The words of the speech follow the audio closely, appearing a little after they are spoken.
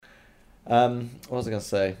What was I gonna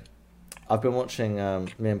say? I've been watching.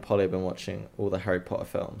 Me and Polly have been watching all the Harry Potter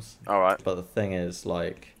films. All right. But the thing is,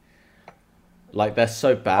 like they're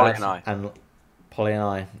so bad. Polly and I. And Polly and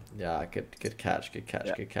I, yeah, good catch.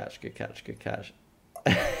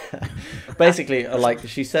 Basically, like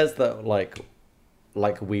she says that like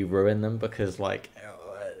we ruin them because like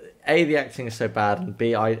A, the acting is so bad, and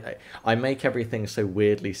B, I make everything so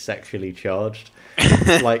weirdly sexually charged.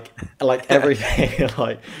 like everything,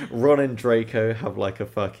 like Ron and Draco have like a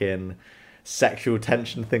fucking sexual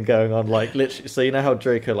tension thing going on, like literally. So you know how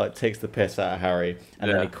Draco like takes the piss out of Harry,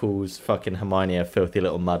 and then he calls fucking Hermione a filthy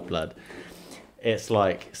little mudblood. It's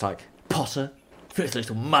like Potter, filthy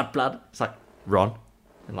little mudblood. It's like Ron.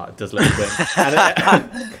 And like does little thing,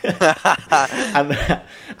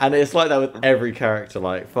 and it's like that with every character,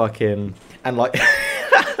 like fucking, and like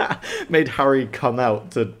made Harry come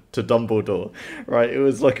out to Dumbledore, right? It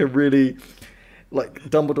was like a really, like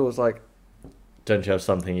Dumbledore was like, "Don't you have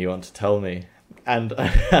something you want to tell me?" And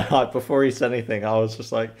like, before he said anything, I was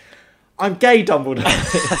just like, "I'm gay, Dumbledore."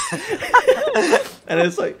 And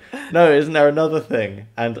it's like, no, isn't there another thing?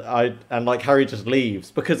 And like Harry just leaves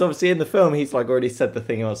because obviously in the film he's like already said the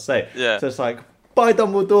thing he wants to say. Yeah. So it's like, bye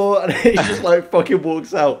Dumbledore, and he just like fucking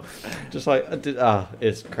walks out, just like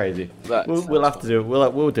it's crazy. We'll have to do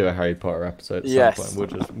it. We'll do a Harry Potter episode at some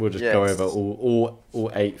point. We'll just go over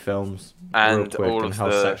all 8 films and real quick all and of how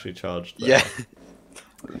the... sexually charged. Yeah.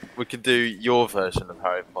 We could do your version of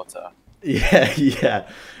Harry Potter. Yeah.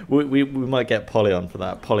 We might get Polly on for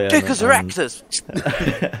that. Polly Because they're actors.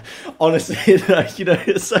 Honestly, you know,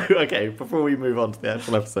 so okay. Before we move on to the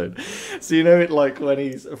actual episode, so you know, it like when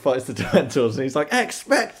he fights the Dementors and he's like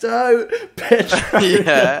Expecto Patronum.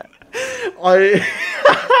 Yeah.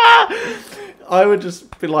 I would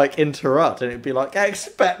just be like interrupt, and it'd be like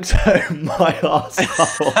Expecto my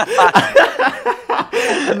arsehole.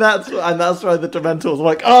 and that's why the Dementors are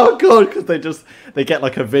like, oh god, because they get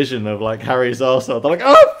like a vision of like Harry's arsehole. They're like,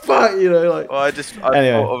 oh fuck, you know, like. Well, I thought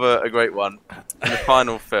of a great one. In the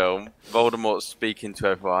final film, Voldemort's speaking to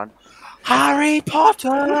everyone. Harry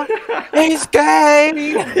Potter is gay.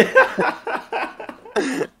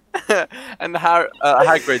 And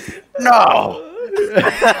Hagrid, no.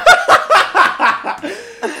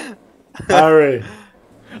 Harry.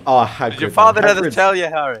 Oh, Hagrid. Did your father never tell you,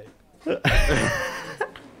 Harry?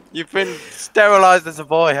 You've been sterilised as a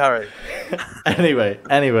boy, Harry.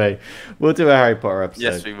 Anyway, we'll do a Harry Potter episode.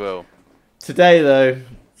 Yes, we will. Today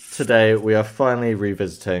we are finally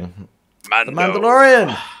revisiting The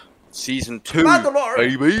Mandalorian. Season 2,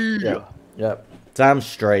 Mandalorian. baby. Yep. Damn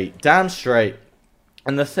straight.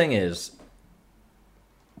 And the thing is,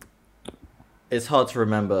 it's hard to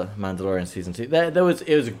remember Mandalorian season 2. It was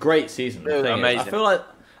a great season. It was amazing. I feel like,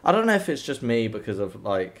 I don't know if it's just me because of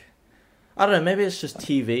like, I don't know, maybe it's just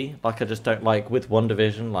TV. Like I just don't like with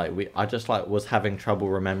WandaVision, I just like was having trouble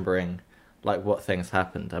remembering like what things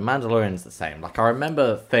happened. And Mandalorian's the same. Like I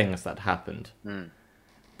remember things that happened.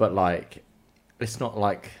 But like it's not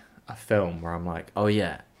like a film where I'm like, oh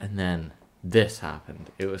yeah, and then this happened.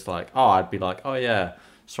 It was like, oh, I'd be like, oh yeah.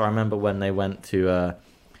 So I remember when they went to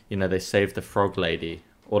they saved the frog lady,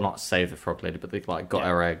 or not saved the frog lady, but they like got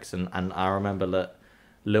her eggs, and I remember that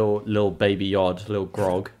little baby Yod, little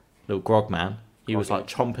Grog man, he was like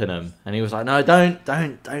chomping them, and he was like, no, don't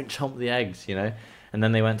chomp the eggs, you know. And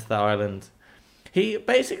then they went to the island.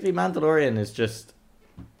 Mandalorian is just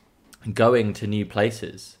going to new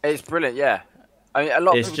places. It's brilliant, yeah. I mean, a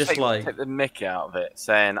lot of It's people just take the mick out of it,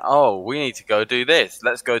 saying, "Oh, we need to go do this.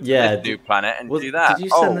 Let's go to this new planet and do that."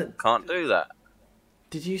 Can't do that.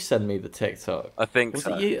 Did you send me the TikTok? I think Was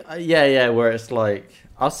so. it you? Yeah, where it's like,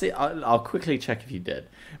 I'll see. I'll quickly check if you did,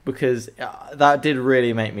 because that did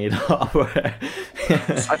really make me laugh. I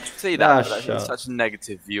can see that. But it's such a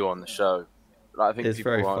negative view on the show. Like, I think it's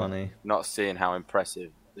people very are funny. Not seeing how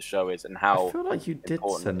impressive the show is and how. I feel like you did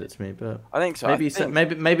send it to me, but I think so. Maybe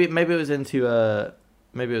it was into the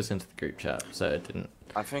group chat, so it didn't.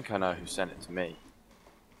 I think I know who sent it to me.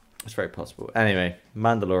 It's very possible. Anyway,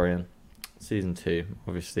 Mandalorian season 2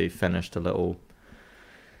 obviously finished a little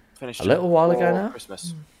while ago now.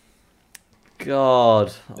 Christmas.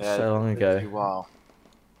 God, so long ago.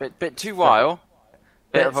 Bit too while.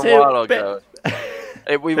 Bit of a while ago.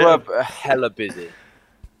 We were hella busy.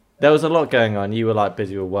 There was a lot going on. You were like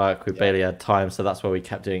busy with work. We barely had time, so that's why we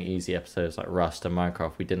kept doing easy episodes like Rust and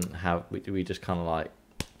Minecraft. We didn't have. We just kind of like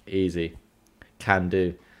easy, can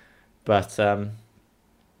do, but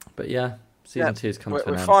yeah, season 2 is coming to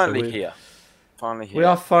an end. We're finally here.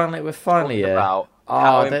 We're finally here. About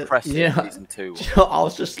how that- impressive yeah. season 2 was. I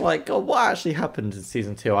was just like, God, what actually happened in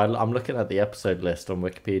season 2? I'm looking at the episode list on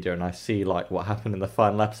Wikipedia and I see like what happened in the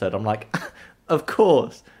final episode. I'm like, of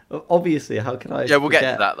course, obviously. How can I? Yeah, we'll get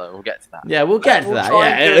forget? to that though. We'll get to that. Yeah, we'll get to We'll that. try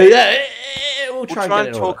Yeah, and do it- we'll We'll try, try and and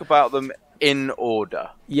get it in talk order. about them in order.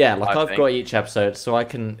 Yeah, like I I've think. got each episode, so I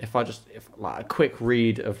can if like a quick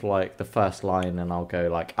read of like the first line, and I'll go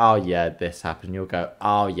like, oh yeah, this happened. You'll go,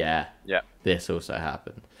 oh yeah, Yeah. this also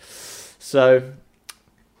happened. So,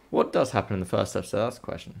 what does happen in the first episode? That's the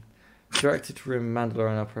question. Directed to room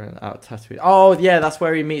Mandalorian operating out Tatooine. Oh yeah, that's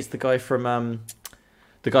where he meets the guy from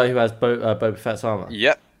the guy who has Boba Fett's armor.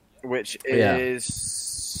 Yep. Which Yeah.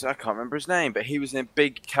 is I can't remember his name, but he was a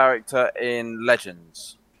big character in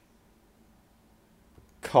Legends.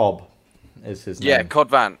 Cobb is his name. Yeah, Cobb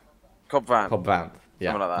Vanth. Cobb Vanth. Cobb Vanth.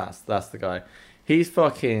 Yeah, Something like that. That's the guy. He's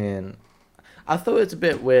fucking. I thought it was a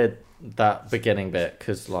bit weird that beginning bit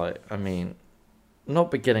because, like, I mean,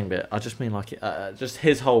 not beginning bit. I just mean like just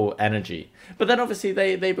his whole energy. But then obviously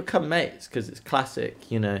they become mates because it's classic,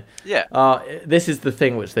 you know. Yeah. This is the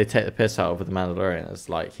thing which they take the piss out of with the Mandalorian. It's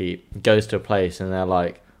like he goes to a place and they're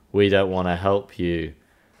like, "We don't want to help you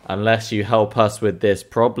unless you help us with this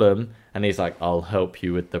problem." And he's like, "I'll help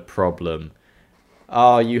you with the problem."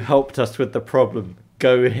 "Oh, you helped us with the problem.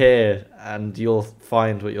 Go here and you'll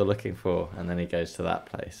find what you're looking for." And then he goes to that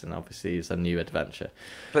place and obviously it's a new adventure.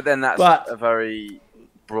 But then that's But- a very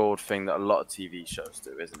broad thing that a lot of TV shows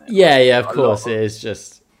do, isn't it? Yeah, of A lot course. of It is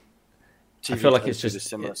just, TV feel like shows it's do just- a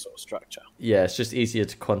similar sort of structure. yeah, it's just easier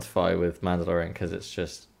to quantify with Mandalorian because it's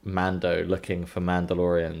just Mando looking for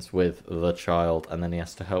Mandalorians with the child and then he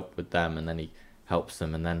has to help with them and then he helps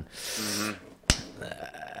them and then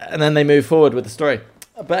and then they move forward with the story.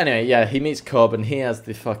 But anyway, yeah, he meets Cobb and he has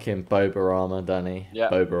the fucking Boba armor, doesn't he? Yeah.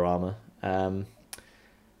 Boba armor.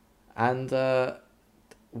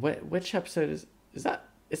 Which episode is that?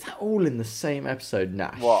 Is that all in the same episode?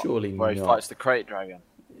 Nah, What? surely Where he not. fights the crate dragon.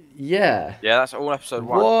 Yeah. Yeah, that's all episode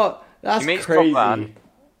 1. What? That's He meets crazy. Cobb Vanth.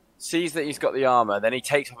 Sees that he's got the armor, then he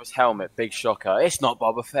takes off his helmet. Big shocker. It's not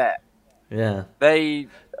Boba Fett. Yeah. They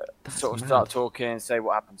That's sort of mad. start talking, say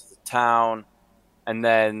what happened to the town, and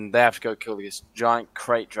then they have to go kill this giant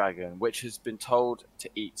crate dragon, which has been told to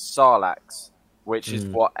eat Sarlacc, which is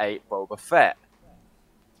what ate Boba Fett,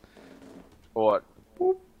 or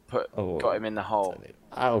got him in the hole.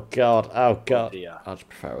 Oh god. Oh god. dear. I'd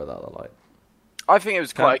prefer without the light. I think it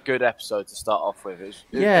was quite a good episode to start off with. It was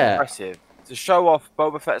Yeah. impressive to show off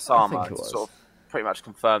Boba Fett's I armor, think it to was. sort of pretty much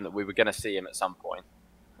confirm that we were going to see him at some point.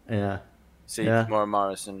 Yeah. See Yeah. Tamora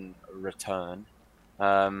Morrison return.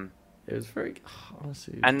 It was very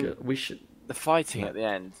honestly. It was And- good. We should The fighting at the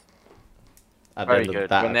end. at the Very end of good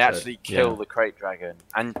that when they episode, actually kill yeah. the crate dragon.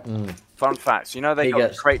 And Mm. fun facts, you know they He got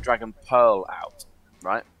gets- the crate dragon pearl out,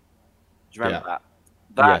 right? Do you remember Yeah. that?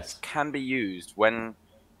 That Yes. can be used when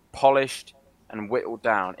polished and whittled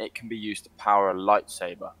down. It can be used to power a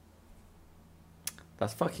lightsaber.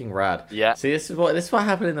 That's fucking rad. Yeah. See, this is what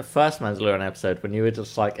happened in the first Mandalorian episode when you would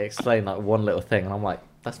just like explain like one little thing, and I'm like,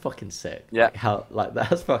 that's fucking sick. Yeah. Like, how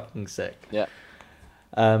that's fucking sick. Yeah.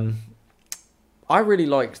 I really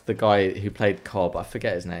liked the guy who played Cobb. I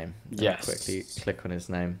forget his name. Let me Yes. quickly click on his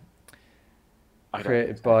name. I don't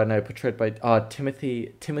Created by portrayed by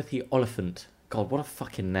Timothy Oliphant. God, what a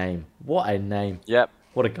fucking name! What a name! Yep,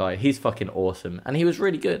 What a guy! He's fucking awesome, and he was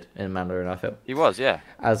really good in Mandalorian. I feel he was, yeah.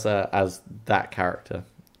 as that character,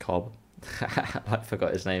 Cobb. I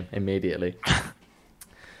forgot his name immediately.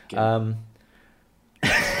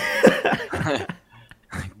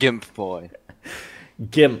 Gimp boy.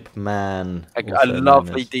 Gimp man. A also known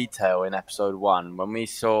lovely as- detail in episode 1 when we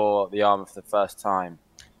saw the armor for the first time.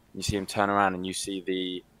 You see him turn around and you see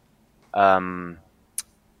the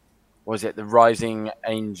was it the Rising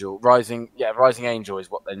Angel? Rising Angel is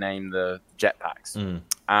what they name the jetpacks. Mm.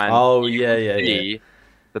 And Oh, you yeah, can yeah, see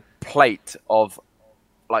the plate of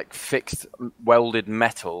like fixed welded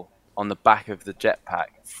metal on the back of the jetpack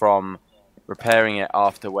from repairing it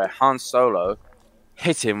after where Han Solo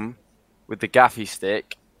hit him with the gaffy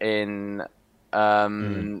stick in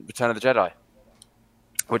Return of the Jedi,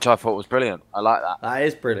 which I thought was brilliant. I like that. That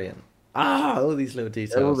is brilliant. All these little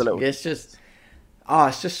details. All the little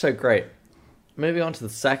it's just so great. Moving on to the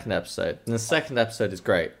second episode. And the second episode is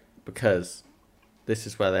great because this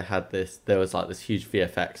is where there was like this huge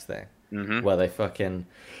VFX thing where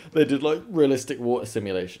they did like realistic water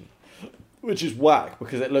simulation, which is whack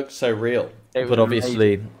because it looked so real. It was But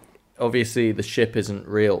obviously the ship isn't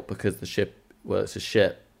real because it's a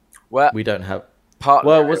ship. Well, We don't have.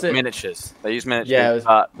 was was it- miniatures? They used miniatures. Yeah, it was.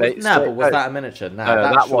 but was that a miniature? No, No,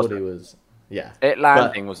 that that surely wasn't. was. Yeah. It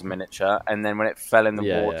landing was a miniature, and then when it fell in the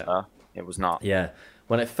Yeah, water, It was not. Yeah,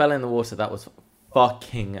 when it fell in the water, that was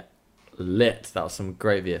fucking lit. That was some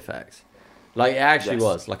great VFX. Like it actually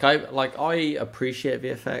Yes. was. I appreciate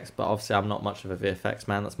VFX, but obviously I'm not much of a VFX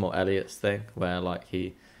man. That's more Elliot's thing, where like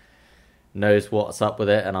he knows what's up with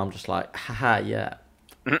it, and I'm just like, haha, yeah,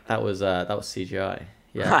 that was CGI.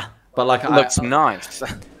 Yeah, but like It looks nice.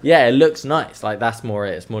 yeah, it looks nice. Like that's more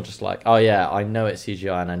it. It's more just like, oh yeah, I know it's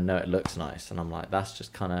CGI and I know it looks nice, and I'm like, that's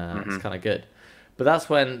just kind of it's kind of good. But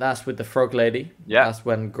that's with the frog lady. Yeah. That's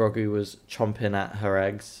when Grogu was chomping at her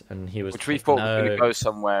eggs, and he was Which we like, thought no. was going to go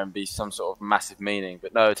somewhere and be some sort of massive meaning.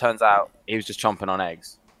 But no, it turns out he was just chomping on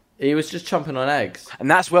eggs. He was just chomping on eggs.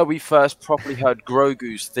 And that's where we first properly heard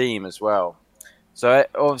Grogu's theme as well. So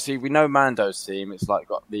obviously we know Mando's theme. It's like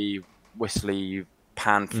got the whistly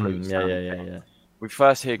pan flute sound. Yeah. We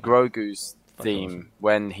first hear Grogu's theme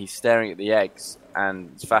when he's staring at the eggs,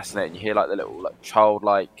 and it's fascinating. You hear like the little like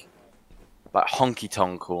childlike, like honky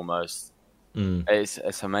tonk almost.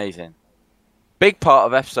 It's amazing. Big part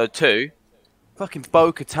of episode 2, fucking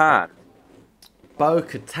Bo-Katan.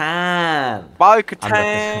 Bo-Katan.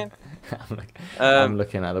 Bo-Katan. I'm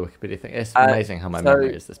looking at the Wikipedia thing. It's amazing how my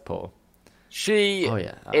memory is this poor. She Oh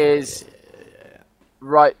yeah. is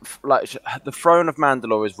right. Like the throne of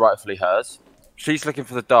Mandalore is rightfully hers. She's looking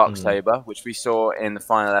for the dark saber, which we saw in the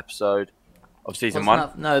final episode of season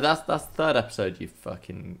 1. No, that's the third episode. You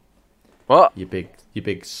fucking What? you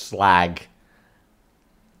big slag.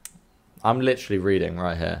 I'm literally reading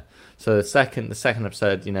right here. So the second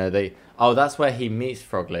episode, you know, that's where he meets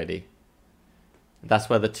Frog Lady. That's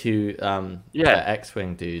where the two the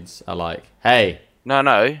X-wing dudes are like, hey,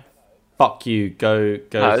 No. fuck you, go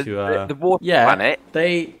No, to the water planet.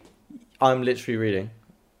 I'm literally reading.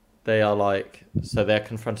 They are like, so they're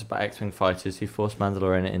confronted by X-wing fighters who force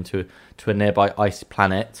Mandalorian into a nearby icy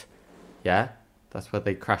planet. Yeah, that's where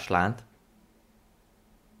they crash land.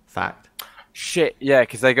 Fact. Shit, yeah,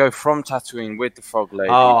 because they go from Tatooine with the frog lady.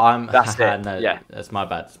 Oh, That's it. No, Yeah. It's my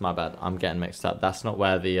bad. I'm getting mixed up. That's not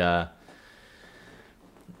where the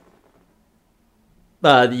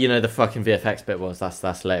the fucking VFX bit was. That's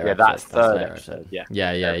later. Yeah, episode. that's third later episode. Yeah.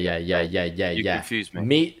 Yeah. Confused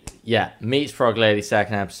me. Meets Frog Lady,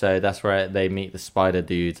 second episode. That's where they meet the spider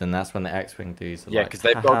dudes, and that's when the X-wing dudes. Are Yeah, like, because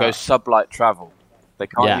they've got to go sublight travel. They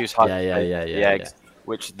can't use hyperspace. Yeah. Eggs,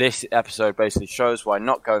 which this episode basically shows why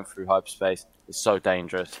not going through hyperspace is so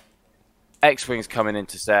dangerous. X-wings come and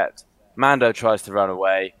intercept. Mando tries to run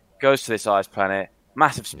away. Goes to this ice planet.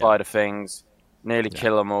 Massive spider things. Nearly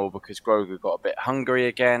kill them all because Grogu got a bit hungry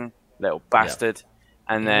again. Little bastard.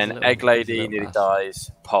 And then Egg Lady nearly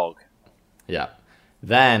dies. Pog. Yeah.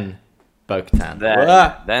 Then Bo-Katan.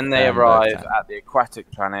 Then they arrive at the aquatic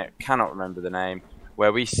planet, cannot remember the name,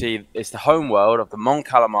 where we see it's the home world of the Mon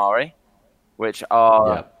Calamari, which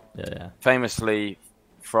are famously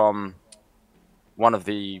from one of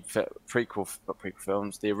the prequel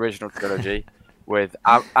films, the original trilogy, with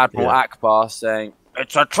Admiral Akbar saying,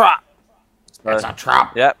 "It's a trap! It's a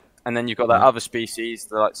trap!" Yep. And then you've got that other species,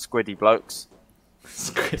 the like squiddy blokes.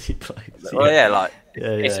 Squiddy blokes. Well, yeah, like... Yeah.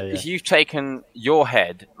 If you've taken your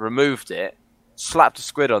head, removed it, slapped a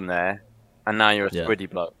squid on there, and now you're a squiddy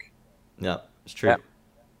bloke. Yeah, it's true. Yep.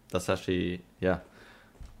 That's actually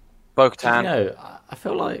Bo-Katan. I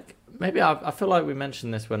feel like I feel like we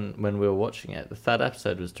mentioned this when we were watching it. The third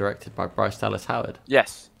episode was directed by Bryce Dallas Howard.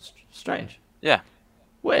 Yes. Strange. Yeah.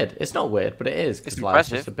 Weird. It's not weird, but it is. It's like,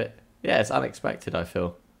 impressive. it's just a bit. Yeah, it's unexpected. I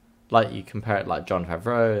feel like you compare it like Jon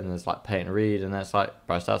Favreau, and there's like Peyton Reed, and there's like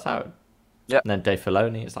Bryce Dallas Howard. Yep. And then Dave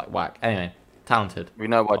Filoni, it's like whack. Anyway, talented. We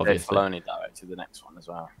know why obviously. Dave Filoni directed the next one as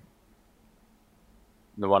well.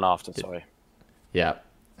 The one after, sorry. Yeah.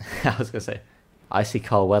 I was gonna say, I see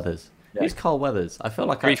Carl Weathers. Yeah. Who's Carl Weathers? I feel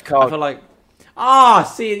like Carl. I feel like.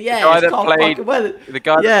 See, yeah, The guy it's that Carl played fucking Weathers. the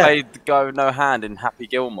guy that played the guy with no hand in Happy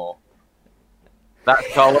Gilmore. That's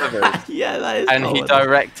Carl Weathers. Yeah, that is. And Carl he Weathers.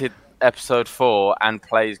 directed episode 4 and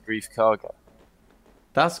plays Grief Karga.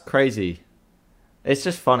 That's crazy. It's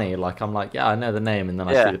just funny. Like I'm like, yeah, I know the name, and then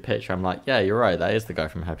I see the picture. I'm like, yeah, you're right. That is the guy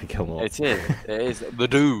from Happy Gilmore. It is the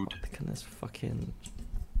dude. Can this fucking?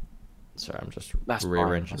 Sorry, I'm just That's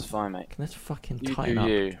rearranging. That's fine, mate. Can this fucking You tighten do up?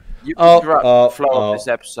 you. You interrupt the flow of this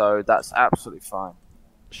episode. That's absolutely fine.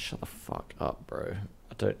 Shut the fuck up, bro.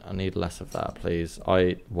 I need less of that, please.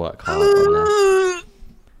 I work hard on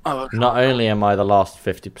this. Not only am I the last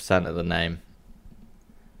 50% of the name,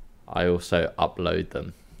 I also upload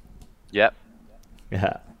them. Yep.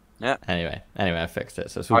 Yeah. Yeah. Anyway, I fixed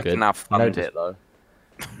it, so it's all I good. can now fund it though.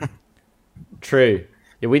 True.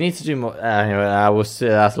 Yeah, we need to do more. Anyway, we'll see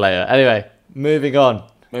that later. Anyway, moving on.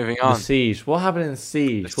 Moving on. The Siege. What happened in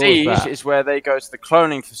Siege? The Siege is where they go to the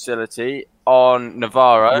cloning facility on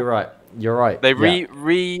Navarro. You're right. You're right. They yeah.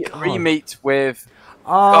 re-meet with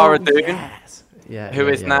Oh, Cara Dune, yes. Yeah. who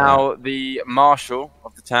is now the marshal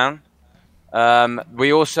of the town.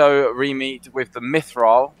 We also re-meet with the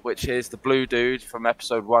Mithril, which is the blue dude from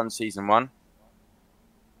episode 1, season 1.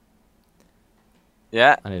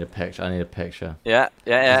 Yeah. I need a picture. Yeah.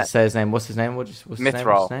 Does it say his name? What's his name? What's his name? Mithril.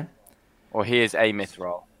 What's his name? Or he is a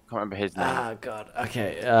Mithril. Can't remember his name. Ah, God.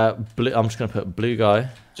 Okay. Blue. I'm just gonna put blue guy.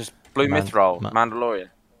 Just blue Mithril, Mandalorian.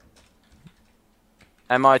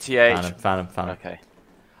 MITH. Found him. Okay.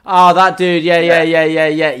 Oh, that dude. Yeah.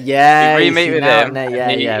 We re-meet with him. We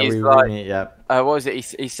re-meet. Yeah. What was it?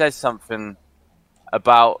 He says something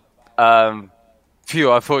about.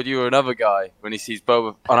 Phew! I thought you were another guy when he sees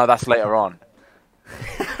Boba. Oh no, that's later on.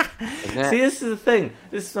 See, this is the thing.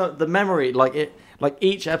 This is the memory. Like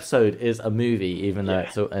each episode is a movie, even though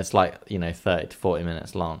it's like 30 to 40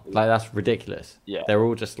 minutes long. Like that's ridiculous. Yeah. They're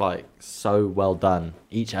all just like so well done.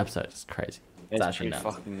 Each episode is crazy. It's actually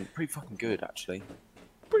pretty fucking good, actually.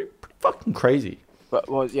 Pretty fucking crazy. But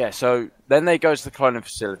so then they go to the cloning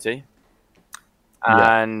facility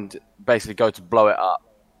and basically go to blow it up.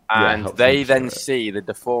 And they then see the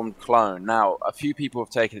deformed clone. Now, a few people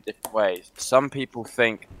have taken it different ways. Some people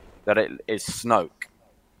think that it is Snoke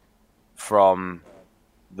from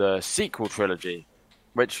the sequel trilogy,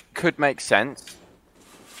 which could make sense.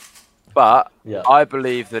 But I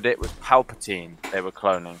believe that it was Palpatine they were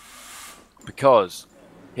cloning because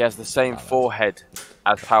he has the same forehead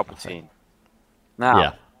as Palpatine.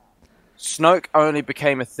 Now, Snoke only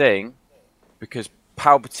became a thing because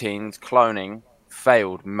Palpatine's cloning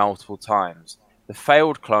failed multiple times. The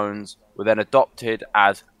failed clones were then adopted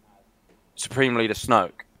as Supreme Leader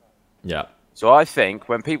Snoke. Yeah. So I think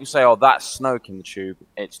when people say, "Oh, that's Snoke in the tube,"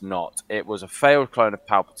 it's not. It was a failed clone of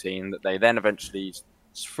Palpatine that they then eventually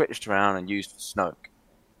switched around and used for Snoke.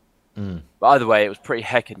 But either way, it was pretty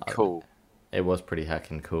heckin' cool. It was pretty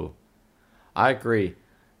heckin' cool. I agree.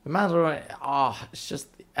 The Mandalorian, it's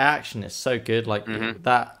just the action is so good. Like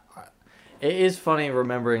that. It is funny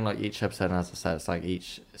remembering like each episode, and as I said, it's like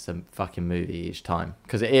it's a fucking movie each time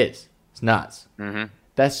because it is. It's nuts.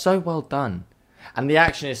 They're so well done, and the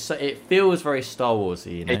action is so. It feels very Star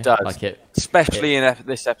Warsy. You know? It does, like especially in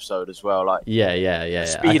this episode as well. Like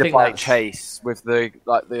speeder bike chase with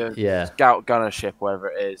the scout gunner ship, whatever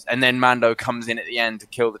it is, and then Mando comes in at the end to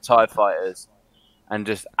kill the TIE fighters, and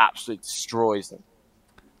just absolutely destroys them.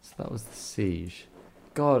 So that was the siege.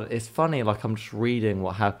 God, it's funny. Like I'm just reading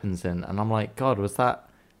what happens and I'm like, God, was that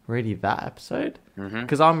really that episode?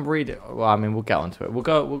 Because I'm reading. Well, I mean, we'll get onto it. We'll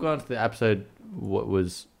go into the episode. What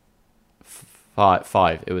was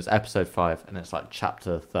 5? It was episode 5, and it's like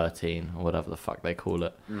chapter 13 or whatever the fuck they call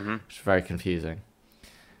it. Which is very confusing.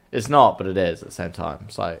 It's not, but it is at the same time.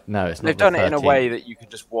 It's like no, it's not. They've done it in a way that you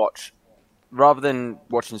could just watch, rather than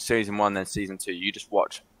watching season 1 then season 2. You just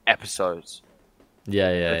watch episodes.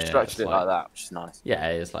 They've structured it like that, which is nice. Yeah,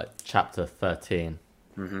 it's like chapter 13,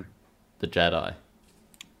 the Jedi,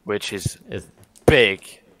 which is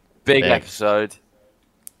big episode.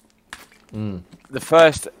 The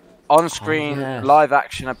first on-screen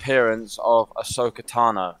live-action appearance of Ahsoka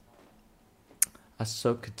Tano.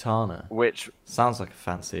 Ahsoka Tano, which sounds like a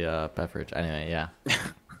fancy beverage. Anyway, yeah.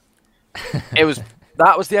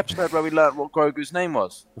 That was the episode where we learned what Grogu's name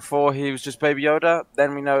was. Before he was just Baby Yoda,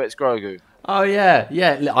 then we know it's Grogu. Oh yeah.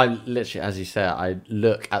 I literally, as you say, I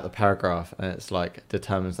look at the paragraph and it's like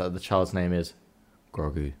determines that the child's name is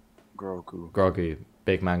Grogu. Grogu,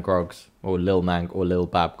 Big Man Grogs, or Lil Man, or Lil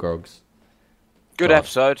Bab Grogs. Good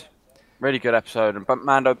episode, really good episode. And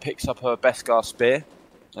Mando picks up her Beskar spear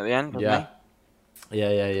at the end. Yeah.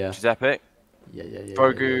 Which is epic. Yeah.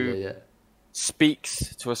 Grogu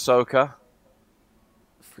speaks to Ahsoka.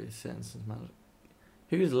 3 sentences, man.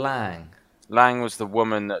 Who's Lang? Lang was the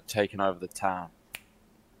woman that had taken over the town.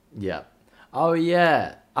 Yeah. Oh,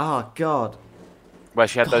 yeah. Oh, God. Where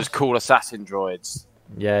she had those cool assassin droids.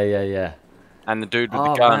 Yeah. And the dude with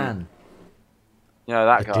the gun. Man. You know,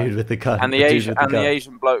 that guy. Dude with the gun. And the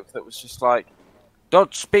Asian bloke that was just like,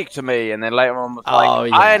 "Don't speak to me." And then later on was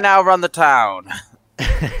like, "I now run the town."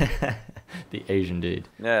 The Asian dude.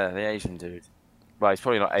 Yeah, the Asian dude. Well, he's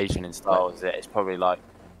probably not Asian in Star Wars, is it? It's probably like...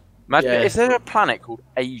 Imagine, is there a planet called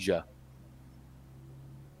Asia?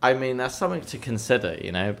 I mean, that's something to consider,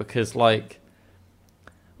 you know, because, like...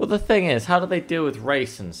 Well, the thing is, how do they deal with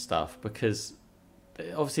race and stuff? Because,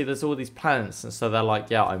 obviously, there's all these planets, and so they're like,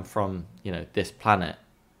 yeah, I'm from, you know, this planet.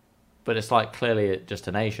 But it's, like, clearly just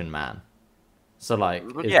an Asian man. So, like...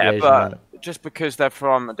 Yeah, but just because they're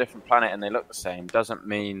from a different planet and they look the same doesn't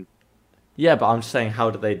mean... Yeah, but I'm just saying, how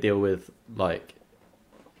do they deal with, like...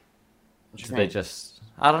 Do they just...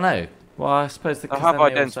 I don't know. Well, I suppose They'll have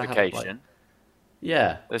identification.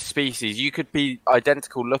 Yeah. The species. You could be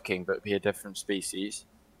identical looking, but be a different species.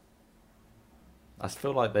 I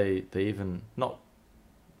feel like they even not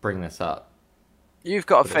bring this up. You've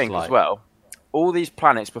got to But it's think like- as well. All these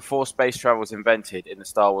planets, before space travel was invented in the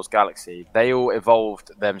Star Wars galaxy, they all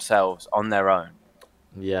evolved themselves on their own.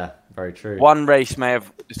 Yeah, very true. One race may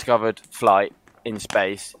have discovered flight in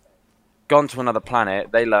space, gone to another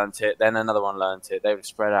planet, they learnt it, then another one learnt it, they would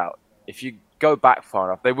spread out. If you go back far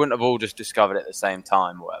enough, they wouldn't have all just discovered it at the same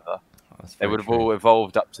time or whatever. That's They very would have true. all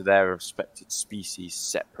evolved up to their respected species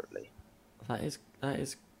separately. That is.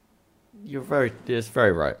 It's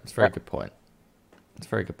very right. It's a very good point. It's a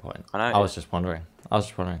very good point. I know, I was just wondering.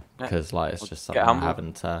 Because like it's Well, just get something I humbled.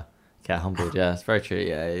 haven't get humbled. Yeah, it's very true.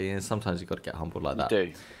 Yeah, sometimes you got to get humbled like You that.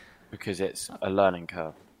 do, because it's a learning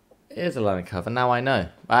curve. It is a learning curve, and now I know.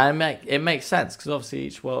 It makes sense because obviously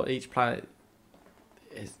each planet,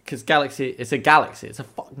 because galaxy, it's a galaxy. It's a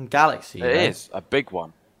fucking galaxy. you It know? is a big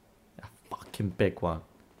one. A fucking big one.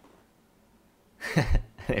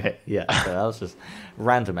 Yeah, so that was just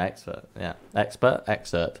random expert. Yeah,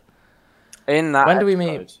 excerpt. In that When do we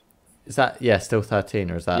episode- meet? Is that still 13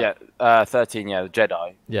 or is that? Yeah, 13. Yeah, the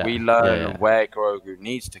Jedi. Yeah, we learn yeah. where Grogu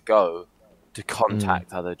needs to go to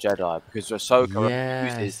contact other Jedi because Ahsoka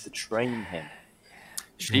refuses to train him.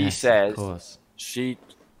 She Yes, of says course.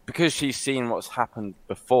 because she's seen what's happened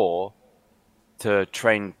before to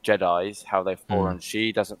train Jedi's, how they've fallen.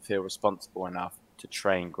 She doesn't feel responsible enough to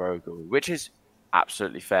train Grogu, which is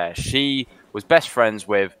absolutely fair. She was best friends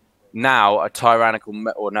with now a tyrannical,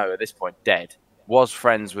 at this point dead, was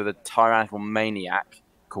friends with a tyrannical maniac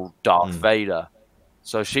called Darth Vader.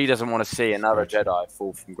 So she doesn't want to see another Jedi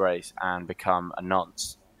fall from grace and become a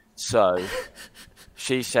nonce. So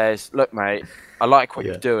she says, look, mate, I like what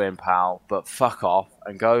you're doing, pal, but fuck off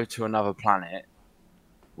and go to another planet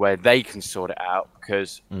where they can sort it out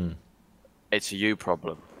because it's a you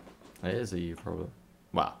problem. It is a you problem.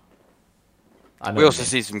 Wow. We also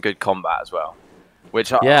see some good combat as well,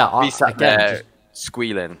 which we sat again, there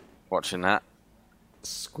squealing watching that.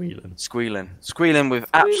 Squealing. Squealing with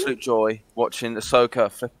absolute joy, watching Ahsoka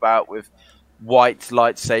flip about with white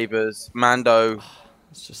lightsabers, Mando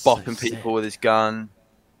It's just bopping so sick. people with his gun,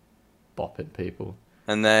 Bopping people.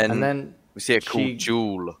 and then, And then we see a cool she-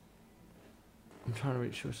 duel. I'm trying to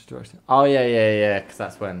reach which direction. Oh yeah. Because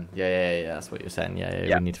that's when. Yeah. That's what you're saying.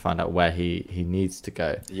 Yeah. We need to find out where he needs to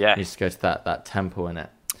go. Yeah. He needs to go to that temple in it.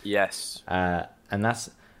 Yes. And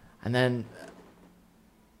then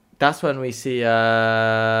that's when we see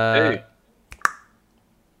Who?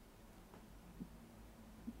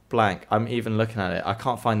 blank. I'm even looking at it. I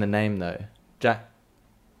can't find the name though. Jack.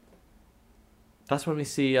 That's when we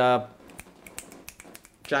see Django.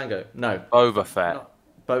 No, Boba Fett. not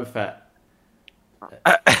Boba Fett.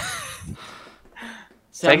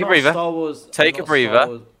 See, Take I'm a not breather. Star Wars, Take a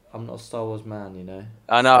breather. I'm not a Star Wars man, you know.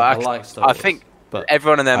 I know. I like Star I Wars, think but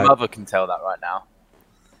everyone and their I- mother can tell that right now.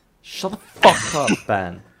 Shut the fuck up,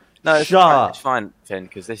 Ben. No, it's Shut fine, up. it's fine, Finn,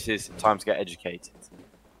 because this is time to get educated.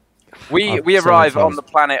 We I've we so arrive many on the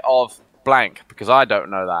planet of blank because I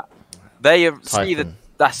don't know that. They see Typhon.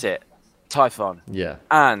 that's it, Typhon, Yeah.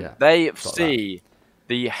 and Yeah, they got see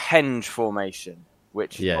the Henge formation,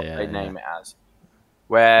 which is Yeah, what yeah, they yeah. name it as,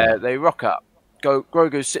 where they rock up.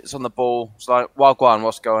 Grogu sits on the ball. It's like, Wagwan,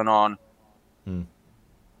 what's going on?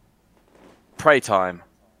 Pray time.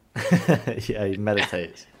 Yeah, he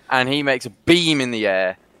meditates. And he makes a beam in the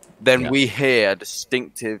air. Then Yeah. we hear a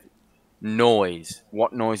distinctive noise.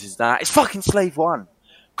 What noise is that? It's fucking Slave One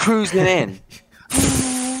cruising in.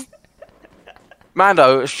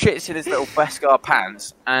 Mando shits in his little Beskar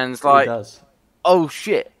pants and is He like, does. "Oh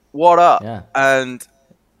shit, what up?" Yeah. And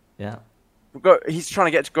Yeah. he's trying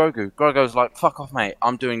to get to Grogu. Grogu's like, "Fuck off, mate.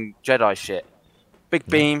 I'm doing Jedi shit." Big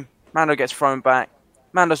beam. Mando gets thrown back.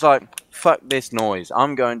 Mando's like, "Fuck this noise.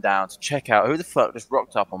 I'm going down to check out who the fuck just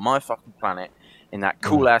rocked up on my fucking planet in that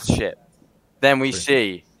cool ass ship." Then we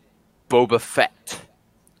see Boba Fett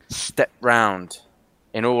step round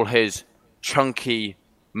in all his chunky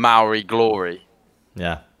Maori glory,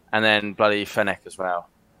 Yeah. and then bloody Fennec as well.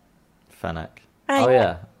 Fennec. Oh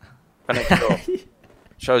yeah. Fennec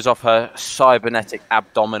shows off her cybernetic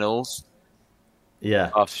abdominals Yeah.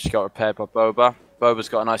 after she got repaired by Boba. Boba's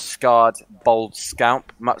got a nice scarred, bold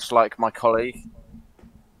scalp, much like my colleague.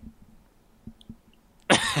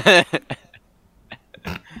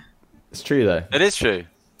 It's true though. It is true.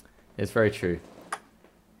 It's very true.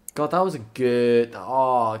 God, that was a good.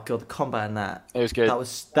 Oh god, the combat in that. It was good. That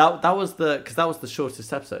was the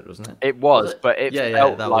shortest episode, wasn't it? It was, it? but it Yeah,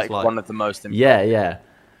 felt that was like like- one of the most important. Yeah.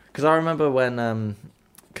 Because I remember when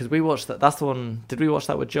because we watched that. That's the one. Did we watch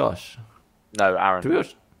that with Josh? No, Aaron. Did we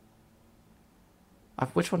watch?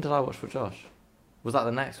 Which one did I watch with Josh? Was that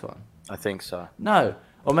the next one? I think so. No,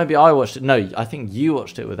 or maybe I watched it. No, I think you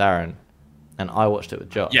watched it with Aaron, and I watched it with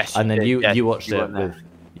Josh. Yes, and then you did. you watched You it weren't there.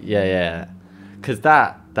 with yeah. Because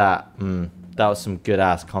that was some good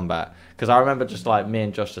ass combat. Because I remember just like me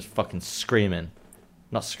and Josh just fucking screaming,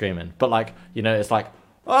 not screaming, but like it's like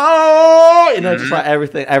oh just like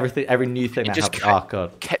every new thing that just happened. Oh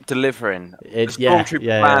god, Kept delivering. It- The yeah, Stormtrooper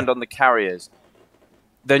yeah, land yeah. on the carriers.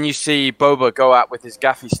 Then you see Boba go out with his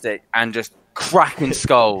gaffy stick and just cracking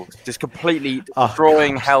skulls, just completely Oh,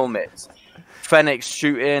 destroying helmets. Fennec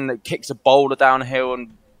shooting, kicks a boulder downhill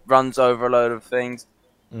and runs over a load of things.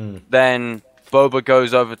 Then Boba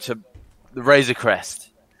goes over to the Razor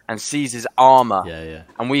Crest and sees his armor. yeah.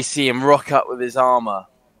 And we see him rock up with his armor,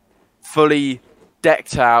 fully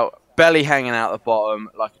decked out, belly hanging out the bottom,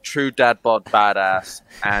 like a true dad bod badass,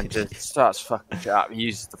 and just starts fucking shit up. He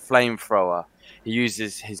uses the flamethrower. He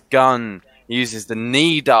uses his gun. He uses the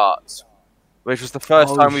knee darts, which was the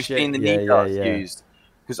first Oh, time we've shit. seen the Yeah, knee yeah, darts yeah. used.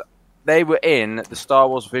 Because they were in the Star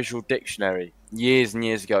Wars Visual Dictionary years and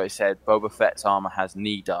years ago. It said Boba Fett's armor has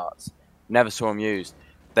knee darts. Never saw him used.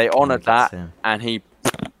 They honoured that's that, him. and he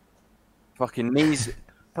fucking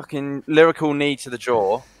lyrical knee to the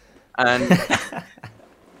jaw, and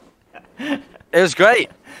it was great.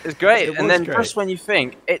 It was great. It And was then great. just when you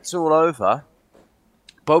think it's all over,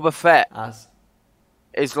 Boba Fett As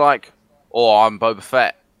is like, "Oh, I'm Boba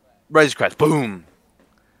Fett." Razor Crest, boom.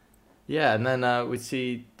 yeah, and then we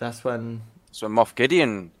see that's when So Moff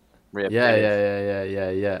Gideon reappeared.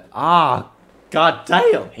 yeah. Ah, god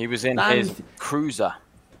damn. He was in Man. his cruiser,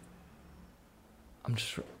 I'm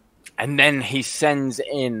just and then he sends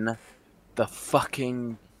in the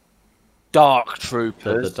fucking Dark the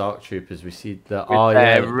Troopers. Dark Troopers. We see the With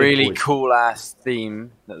their the big really boys. cool ass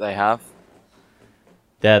theme that they have.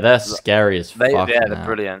 Yeah, they're scary as fuck. They're now.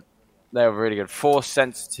 brilliant. They're really good. Force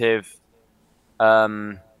sensitive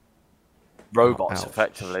robots, ouch.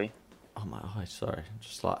 effectively. Oh my eye, sorry.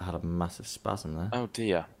 Just like had a massive spasm there. Oh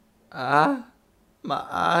dear. Ah, my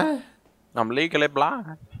eye. I'm legally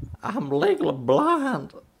blind. I'm legally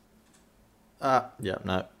blind. Yeah,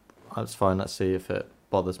 no. That's fine. Let's see if it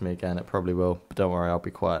bothers me again. It probably will. But don't worry, I'll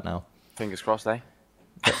be quiet now. Fingers crossed, eh?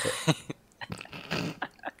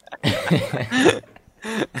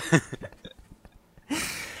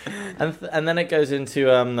 And then it goes into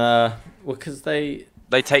well, because they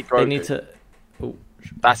They take Grogu. need to. Oh,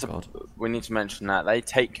 That's God. we need to mention that they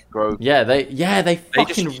take Grogu. Yeah, they just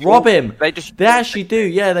fucking rob him. They just They actually do.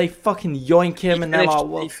 Yeah, they fucking yoink him, and they're like, he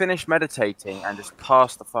what? finished meditating and just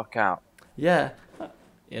passed the fuck out. Yeah,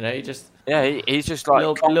 he just Yeah, he's just like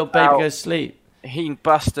little baby out. goes sleep. He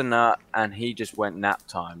bust a nut and he just went nap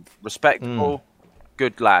time. Respectable,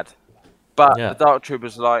 good lad. But Yeah. the Dark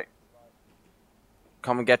Troopers are like,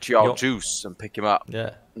 come and get your You're- juice and pick him up.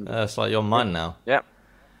 Yeah, it's like you're mine now. Yep.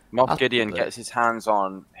 Moff That's Gideon good. gets his hands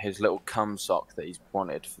on his little cum sock that he's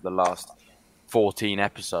wanted for the last 14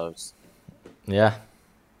 episodes. Yeah.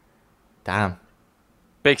 Damn.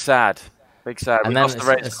 Big sad. Big sad. And We then lost the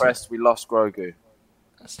Razor Crest, we lost Grogu.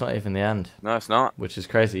 It's not even the end, No, it's not. which is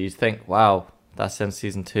crazy. You'd think, wow, that's in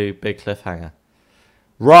season 2, big cliffhanger.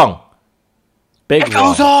 Wrong. Big It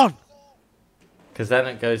goes wrong. on! Because then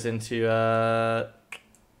it goes into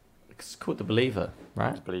it's called The Believer,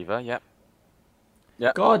 right? Believer, yep.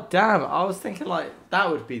 God damn! I was thinking like that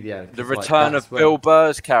would be the end. 'cause, The like, return that's of when- Bill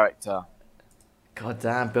Burr's character. God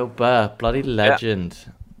damn, Bill Burr, bloody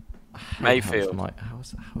legend. Mayfield. How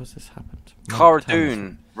has this happened? Cara Tell me.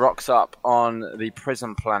 Dune rocks up on the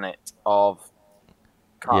prison planet of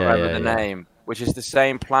can't Yeah, remember the yeah. name, which is the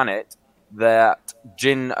same planet that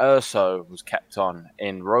Jyn Erso was kept on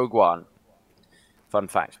in Rogue One. Fun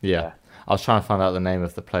fact. Yeah, I was trying to find out the name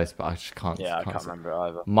of the place, but I just can't. Yeah, I can't say. remember it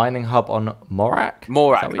either. Mining hub on Morak.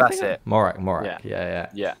 Morak, Is that what you're that's thinking? it. Morak. Yeah. Yeah.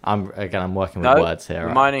 Yeah. I'm working with No, words here. the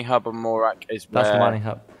right? mining hub of Morak is where That's the mining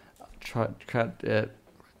hub.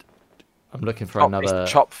 I'm looking for it's another.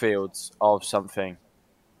 chop fields of something.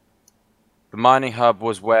 The mining hub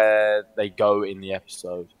was where they go in the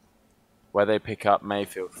episode. Where they pick up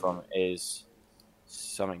Mayfield from is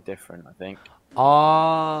something different, I think.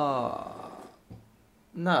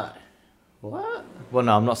 No. What? Well,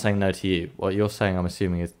 no, I'm not saying no to you. What you're saying, I'm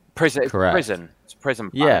assuming is Prison. It's correct. prison. It's a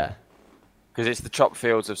prison. Planet. Yeah. Because it's the chop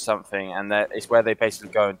fields of something, and it's where they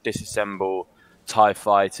basically go and disassemble TIE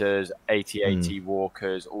fighters, AT-AT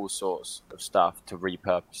walkers, all sorts of stuff to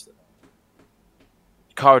repurpose them.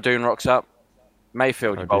 Cara Dune rocks up.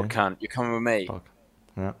 Mayfield, you Cara bold cunt. You're coming with me. Fuck.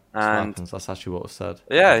 Yeah. And- That's actually what was said.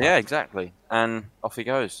 Yeah, exactly. And off he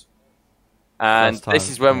goes. And First time, this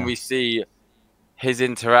is when yeah. we see his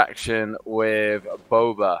interaction with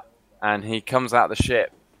Boba, and he comes out the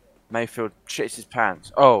ship. Mayfield shits his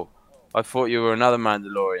pants. Oh, I thought you were another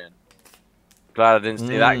Mandalorian. Glad I didn't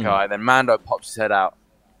see that guy. Then Mando pops his head out,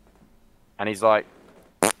 and he's like,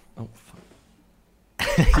 Oh, fuck.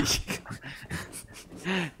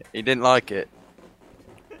 he didn't like it.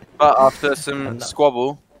 But after some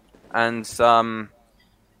squabble and some,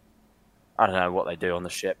 I don't know what they do on the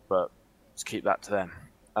ship, but let's keep that to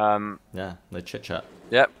them. Yeah, they chit chat.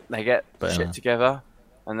 Yep, they get But, shit together,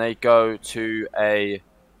 and they go to a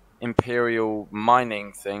Imperial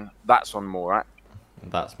mining thing. That's on Morak.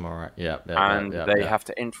 That's more right. Yeah, And they have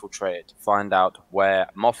to infiltrate it to find out where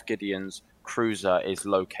Moff Gideon's cruiser is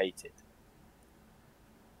located.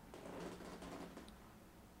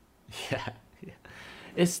 Yeah.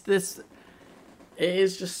 It's this. It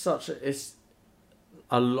is just such a. It's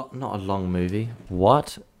a lot, not a long movie.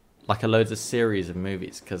 What? Like a loads of series of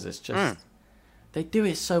movies, because it's just. They do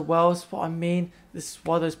it so well. Is what I mean. This is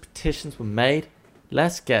why those petitions were made.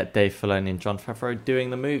 Let's get Dave Filoni and Jon Favreau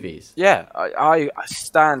doing the movies. Yeah, I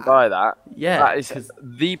stand by that. Yeah, that is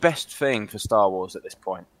the best thing for Star Wars at this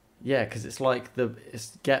point. Yeah, because it's like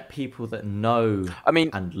it's get people that know. I mean,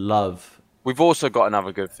 and love. We've also got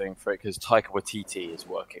another good thing for it because Taika Waititi is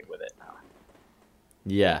working with it now.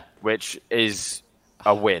 Yeah, which is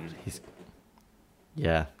a win.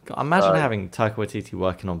 Yeah, imagine having Taika Waititi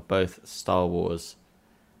working on both Star Wars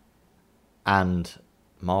and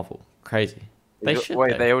Marvel. Crazy. They should.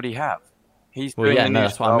 Wait, they already have. He's doing the new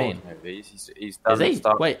that's Star what I Wars mean. movies. He's done Is he?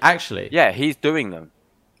 Star... Wait, actually. Yeah, he's doing them.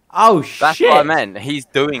 Oh shit! That's what I meant. He's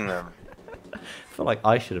doing them. I feel like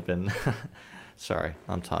I should have been. Sorry,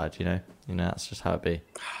 I'm tired. You know, that's just how it be.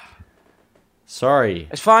 Sorry.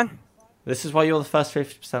 It's fine. This is why you're the first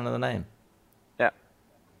 50% of the name. Yeah.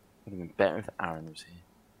 Would have been better if Aaron was here.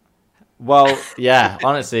 Well, yeah.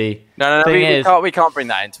 Honestly, no. We can't bring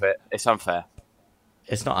that into it. It's unfair.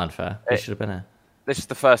 It's not unfair. He should have been here. This is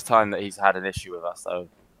the first time that he's had an issue with us, though.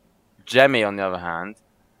 Jemmy, on the other hand,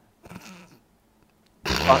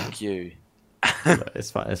 fuck you.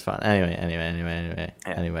 It's fine. Anyway. Yeah.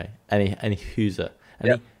 Anyway. Any Hooser.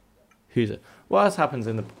 Hooser. What else happens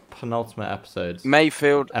in the penultimate episodes?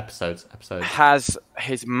 Mayfield episodes has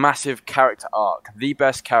his massive character arc, the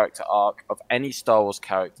best character arc of any Star Wars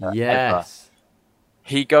character ever.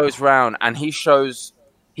 He goes round and he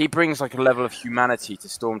brings like a level of humanity to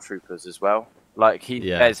stormtroopers as well. Like he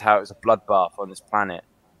says how it was a bloodbath on this planet,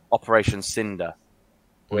 Operation Cinder,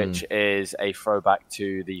 which is a throwback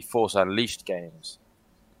to the Force Unleashed games.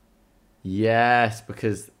 Yes,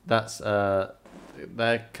 because that's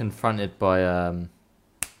they're confronted by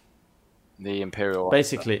the Imperial.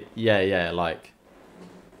 Basically, like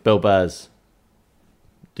Bill Burr's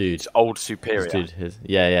dude, his old superior.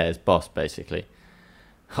 His boss, basically.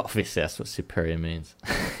 Obviously, that's what superior means.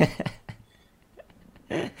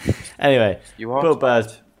 Anyway, Bill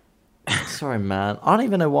Burr's. Sorry, man. I don't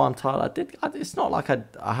even know why I'm tired. It's not like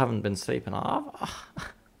I haven't been sleeping.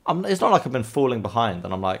 It's not like I've been falling behind,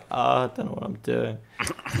 and I'm like, I don't know what I'm doing.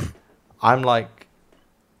 I'm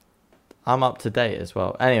up to date as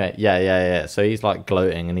well. Anyway, yeah. So he's like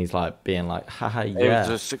gloating, and he's like being like, haha, yeah. It was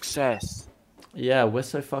a success. Yeah, we're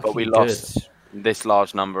so fucking good. But we lost this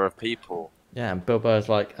large number of people. Yeah, and Bill Burr's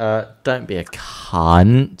like, don't be a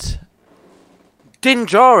cunt. Din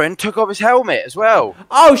Djarin took off his helmet as well.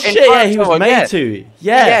 Oh shit! Yeah, he was made to.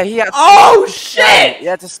 Yeah, he had. Oh shit! He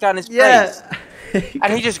had to scan his face,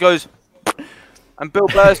 and he just goes. And Bill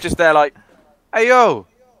Burr's just there like, hey yo,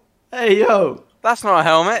 that's not a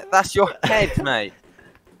helmet. That's your head, mate.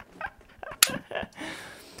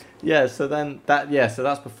 So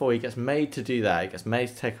that's before he gets made to do that. He gets made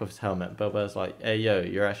to take off his helmet. Bill Burr's like, hey yo,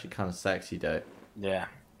 you're actually kind of sexy, though. Yeah.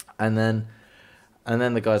 And then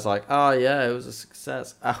the guy's like, oh yeah, it was a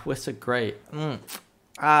success. We're so great. Yeah.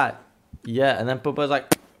 And then Bill Burr's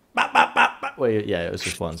like, bap, bap, bap, bap. Well, yeah, it was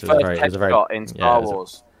just once. It was a very shot in Star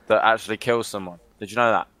Wars that actually kills someone. Did you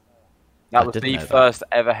know that? That was the first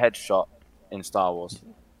ever headshot in Star Wars.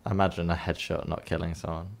 Imagine a headshot not killing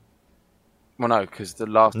someone. Well, no, because the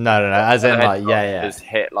last... No, as in, like, has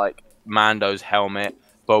hit, like, Mando's helmet,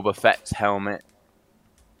 Boba Fett's helmet,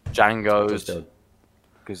 Jango's,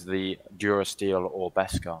 because the Durasteel or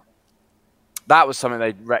Beskar. That was something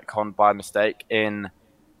they retconned by mistake in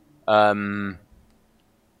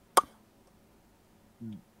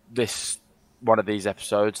this one of these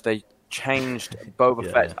episodes. They changed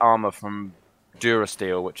Boba Fett's armor from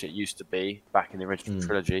Durasteel, which it used to be back in the original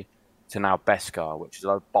trilogy, to now Beskar, which is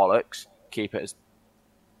a bollocks. Keep it as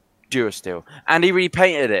Durasteel. And he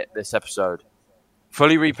repainted it this episode.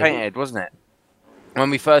 Fully repainted, wasn't it? When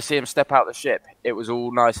we first see him step out the ship, it was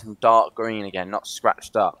all nice and dark green again, not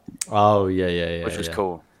scratched up, Oh yeah. which was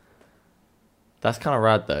cool. That's kind of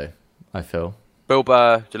rad though. I feel. Bill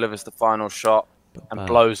Burr delivers the final shot and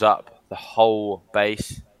blows up the whole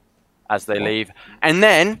base as they leave. And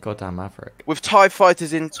then, Goddamn Maverick. with TIE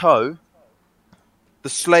fighters in tow, the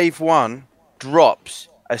Slave One drops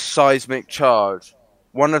a seismic charge.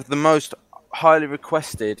 One of the most highly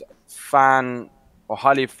fan-requested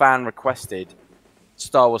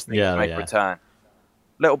Star Wars things to make return.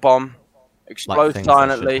 Little bomb, explodes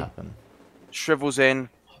silently, shrivels in,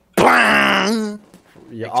 bang!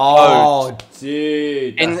 Yeah. Oh,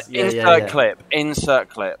 dude. Insert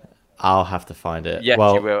clip. I'll have to find it. Yes,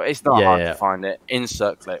 you will. It's not hard to find it.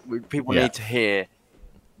 Insert clip. People need to hear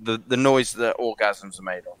the noise that orgasms are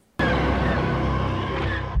made of.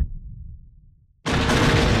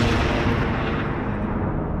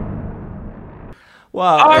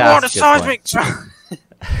 Well, I want a seismic.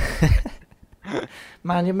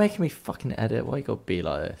 Man, you're making me fucking edit. Why you gotta be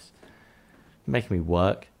like this? You're making me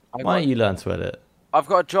work. Why don't you learn to edit? I've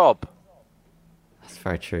got a job. That's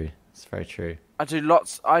very true. It's very true. I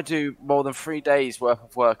do more than 3 days worth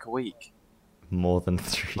of work a week. More than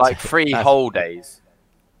 3 Like days. 3 whole days.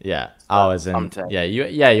 Yeah. As in,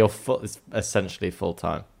 you're full. It's essentially full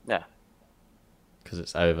time. Yeah. Because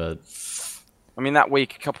it's over. I mean, that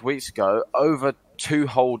week, a couple of weeks ago, over 2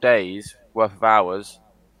 whole days worth of hours,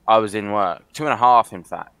 I was in work. 2.5, in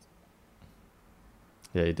fact.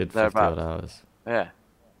 Yeah, you did 50 odd hours. Yeah.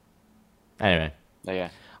 Anyway. Yeah.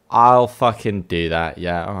 I'll fucking do that.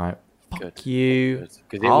 Yeah, all right. Fuck you.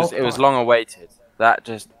 Because it was long awaited. That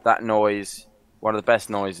noise, one of the best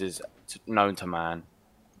noises known to man,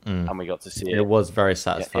 and we got to see it. It was very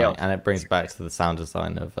satisfying, and it brings back to the sound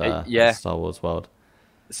design of the Star Wars world.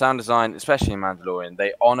 The sound design, especially in Mandalorian,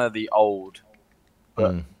 they honor the old,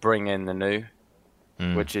 but bring in the new,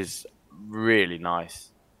 which is really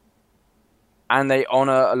nice. And they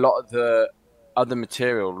honor a lot of the other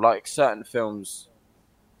material, like certain films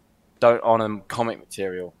don't honor comic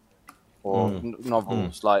material or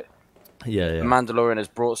novels. Like The Mandalorian has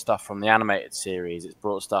brought stuff from the animated series. It's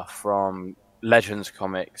brought stuff from Legends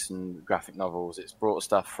comics and graphic novels. It's brought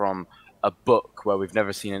stuff from a book where we've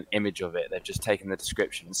never seen an image of it. They've just taken the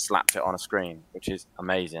description and slapped it on a screen, which is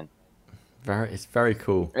amazing. It's very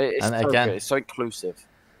cool. It's and so again, good. It's so inclusive.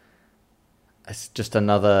 It's just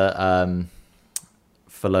another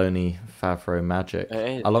Filoni Favreau magic.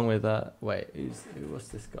 It is. Along with what's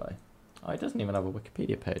this guy? Oh, he doesn't even have a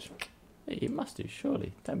Wikipedia page. Hey, he must do,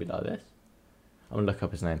 surely. Don't be like this. I'm gonna look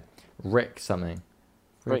up his name. Rick something.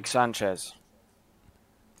 Rick Sanchez.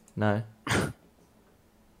 No.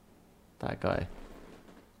 That guy.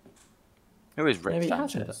 Who is Rick Maybe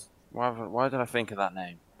Sanchez? Why did I think of that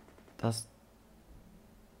name? That's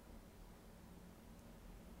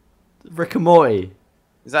Rick and Morty.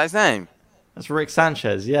 Is that his name? That's Rick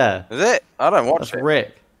Sanchez, yeah. Is it? I don't watch That's it.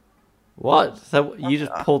 Rick. What? So you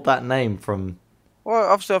just pulled that name from...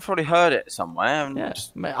 Well, obviously I've probably heard it somewhere.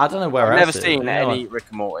 I don't know where I've else never seen any Rick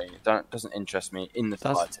and Morty. Doesn't interest me in the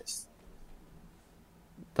slightest.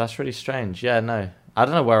 That's really strange. Yeah, no. I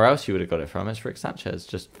don't know where else you would have got it from. It's Rick Sanchez.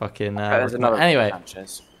 Just fucking... there's another anyway, Rick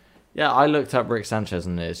Sanchez. Yeah, I looked up Rick Sanchez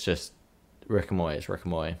and it's just Rick and Morty. It's Rick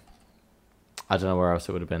and Morty. I don't know where else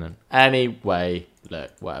it would have been in. Anyway,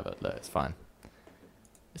 look, whatever. Look, it's fine.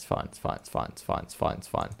 It's fine.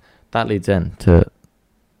 That leads in to...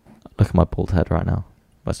 Look at my bald head right now.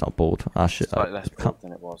 Well, it's not bald. It's like less bald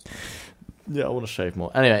than it was. Yeah, I want to shave more.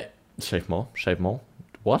 Anyway, shave more.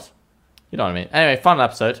 What? You know what I mean. Anyway, final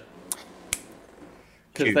episode.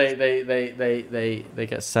 Because they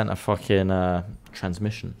get sent a fucking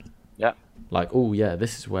transmission. Yeah. Like, oh yeah,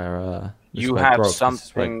 this is where you have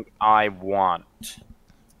something I want.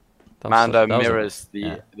 Mando mirrors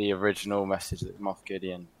the original message that Moff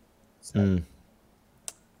Gideon said.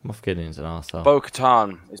 Moff Gideon's an arsehole.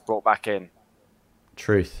 Bo-Katan is brought back in.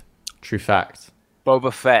 True fact.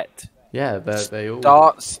 Boba Fett. Yeah, they all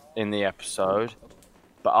starts in the episode,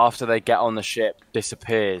 but after they get on the ship,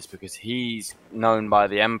 disappears because he's known by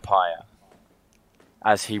the Empire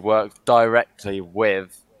as he worked directly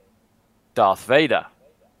with Darth Vader.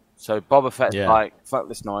 So Boba Fett's like, fuck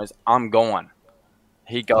this noise, I'm going.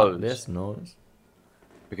 He goes. Fuck this noise.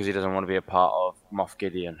 Because he doesn't want to be a part of Moff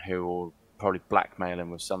Gideon, who will probably blackmail him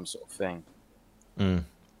with some sort of thing.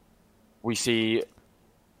 We see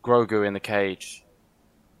Grogu in the cage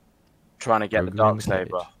trying to get the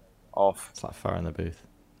Darksaber off. It's like fire in the booth.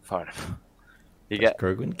 Fire enough.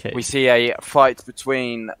 Grogu in the cage. We see a fight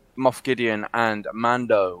between Moff Gideon and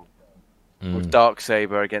Mando with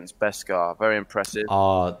Darksaber against Beskar. Very impressive.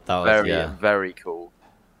 Oh, that was very cool.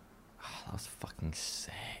 that was fucking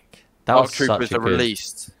sick. That Dark was Troopers such a are good...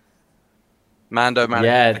 released. Mando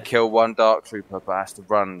manages to kill one Dark Trooper, but has to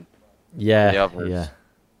run Yeah, the others.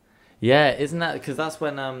 yeah. Isn't that because that's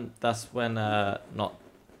when Moff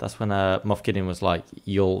Gideon was like,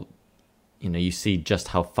 you see just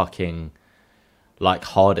how fucking like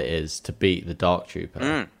hard it is to beat the Dark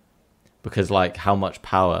Trooper, because like how much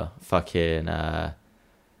power fucking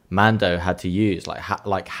Mando had to use, like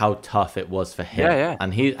how tough it was for him. Yeah.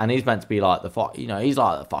 And he's meant to be like he's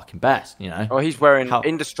like the fucking best, Well, he's wearing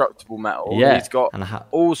indestructible metal. Yeah, He's got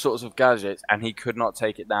all sorts of gadgets, and he could not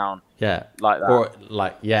take it down. Yeah, like that. Or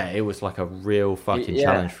like it was like a real fucking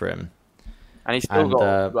challenge for him. And he still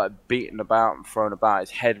got like beaten about and thrown about.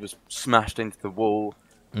 His head was smashed into the wall,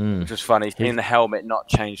 which was funny. Seeing the helmet not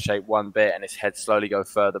change shape one bit, and his head slowly go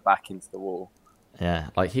further back into the wall. Yeah,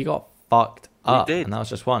 like he got fucked up, and that was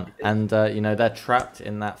just one. And they're trapped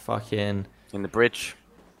in that fucking in the bridge.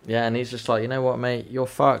 Yeah, and he's just like, you know what, mate, you're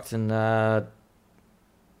fucked, and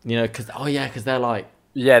because they're like,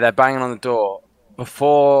 they're banging on the door.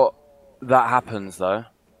 Before that happens, though,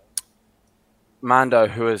 Mando,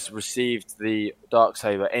 who has received the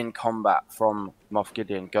Darksaber in combat from Moff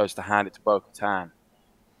Gideon, goes to hand it to Bo-Katan.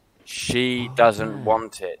 She doesn't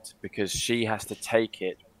want it because she has to take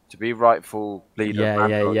it to be rightful leader of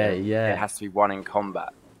Mandalorian. It has to be won in combat.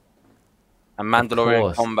 And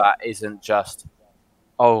Mandalorian combat isn't just,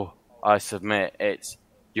 oh, I submit. It's,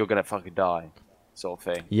 you're going to fucking die sort of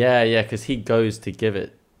thing. Yeah, because he goes to give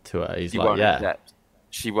it to her. He's like, accept.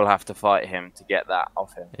 She will have to fight him to get that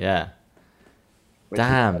off him. Yeah. Which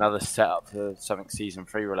Damn. is another setup for something season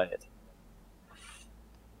 3 related.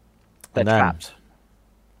 They're trapped.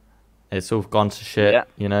 It's all gone to shit,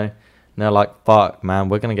 And they're like, fuck, man,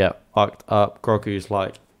 we're going to get fucked up. Grogu's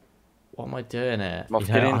like, what am I doing here? Moff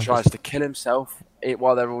Gideon tries to kill himself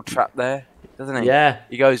while they're all trapped there, doesn't he? Yeah.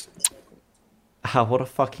 He goes, what a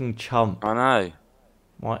fucking chump. I know.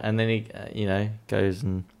 What? And then he, goes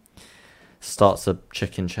and starts a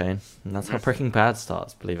chicken chain. And that's how Breaking Bad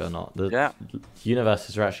starts, believe it or not. The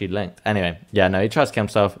universes are actually linked. Anyway, he tries to kill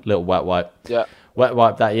himself. Little wet wipe. Yeah. Wet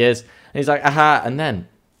wipe that he is. And he's like, aha. And then,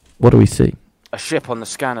 what do we see? A ship on the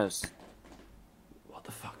scanners. What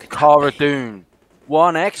the fuck? Cara Dune.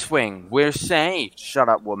 One X-Wing. We're saved. Shut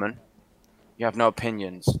up, woman. You have no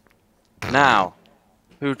opinions. Now,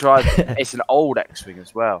 who drives... It's an old X-Wing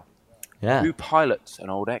as well. Yeah. Who pilots an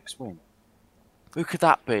old X-Wing? Who could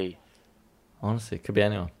that be? Honestly, it could be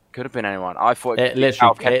anyone. Could have been anyone. I thought I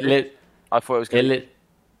thought it was good.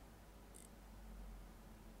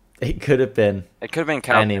 It could have been. It could have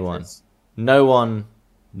been anyone. No one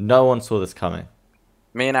saw this coming.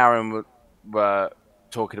 Me and Aaron were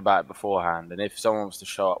talking about it beforehand, and if someone was to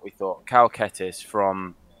show up, we thought Cal Kestis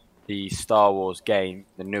from the Star Wars game,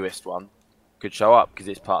 the newest one, could show up because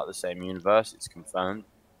it's part of the same universe. It's confirmed.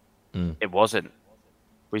 It wasn't.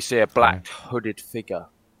 We see a black hooded figure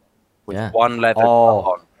with one leather glove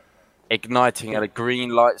on, igniting a green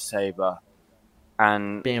lightsaber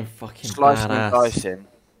and being fucking slicing badass. and dicing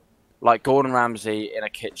like Gordon Ramsay in a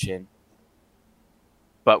kitchen,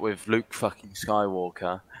 but with Luke fucking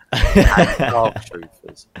Skywalker and Dark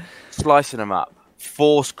Troopers, slicing them up,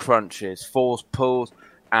 force crunches, force pulls,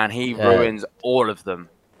 and he ruins all of them.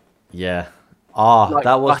 Yeah. Like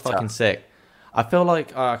that was butter. Fucking sick. I feel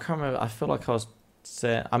like I can't remember. I feel like I was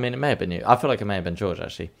saying. I mean, it may have been you. I feel like it may have been George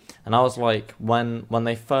actually. And I was like, when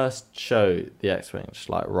they first show the X-Wing just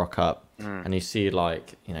like rock up, and you see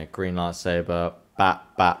like green lightsaber,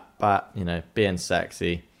 bat, being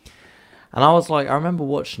sexy, and I was like, I remember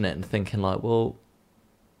watching it and thinking like, well,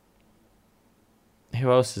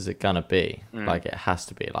 who else is it gonna be? Like, it has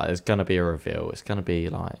to be like, there's gonna be a reveal. It's gonna be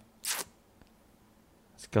like,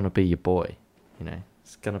 it's gonna be your boy,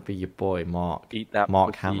 It's gonna be your boy, Mark. Eat that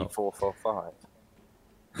Mark Hamill. 445.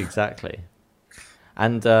 Exactly.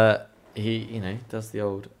 And he, does the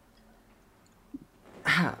old.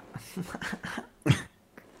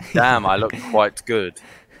 Damn, I look quite good.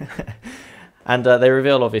 And they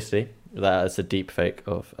reveal obviously that it's a deep fake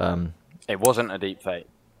of. It wasn't a deep fake.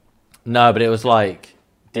 No, but it was like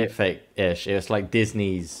deep fake-ish. It was like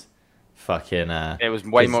Disney's fucking. It was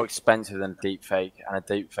way more expensive than a deep fake, and a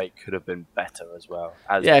deep fake could have been better as well.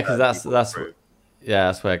 Because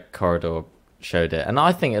that's where Corridor showed it, and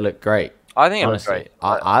I think it looked great. I think it looked great.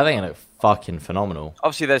 I think it looked fucking phenomenal.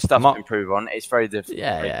 Obviously, there's stuff to improve on. It's very difficult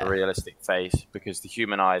to make a realistic face because the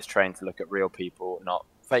human eye is trained to look at real people, not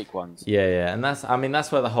fake ones. Yeah, and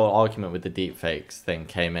that's where the whole argument with the deep fakes thing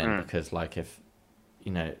came in, because like if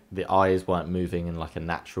the eyes weren't moving in like a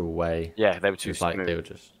natural way, they were too smooth. They were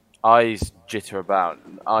just Eyes jitter about.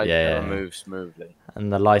 Eyes Yeah. never move smoothly.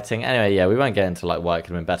 And the lighting. Anyway, yeah, we won't get into like why it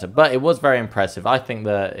could have been better, but it was very impressive. I think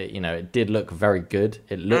that it did look very good.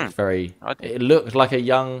 It looked very. It looked like a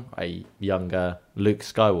younger Luke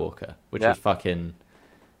Skywalker, which was fucking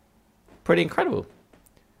pretty incredible,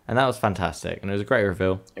 and that was fantastic, and it was a great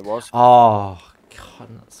reveal. It was. Oh God,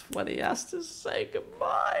 that's when he has to say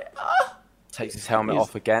goodbye. Takes his helmet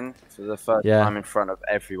off again for the first time in front of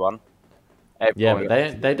everyone. Yeah,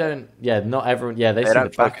 but they don't. Yeah, not everyone. Yeah, they see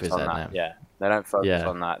don't the back of focus his on head that. now. Yeah, they don't focus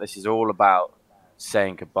on that. This is all about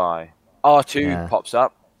saying goodbye. R2 pops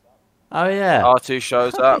up. Oh yeah. R2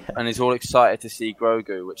 shows up and is all excited to see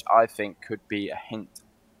Grogu, which I think could be a hint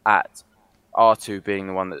at R2 being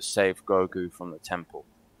the one that saved Grogu from the temple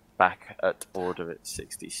back at Order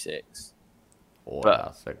 66.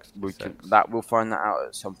 Order 66. We'll find that out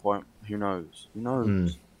at some point. Who knows? Who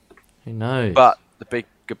knows? But the big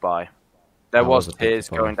goodbye. There was tears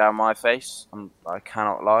goodbye. going down my face. I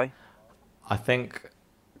cannot lie. I think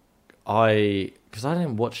because I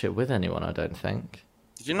didn't watch it with anyone. I don't think.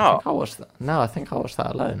 Did you not? I watched that. No, I think I watched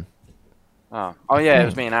that alone. Oh yeah, it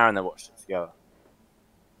was me and Aaron that watched it together.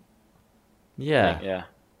 Yeah. Yeah.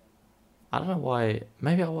 I don't know why.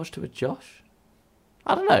 Maybe I watched it with Josh.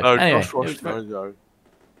 I don't know. No, anyway, Josh watched it.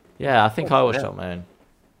 Yeah, I think I watched it on my own.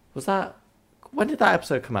 Was that? When did that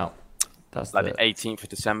episode come out? That's like the 18th of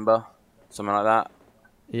December, something like that.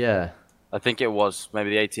 Yeah. I think it was maybe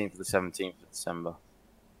the 18th or the 17th of December.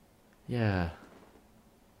 Yeah.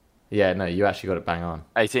 Yeah, no, you actually got it bang on.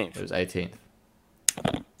 18th. It was 18th.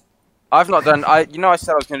 I've not done. I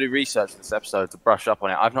said I was going to do research for this episode to brush up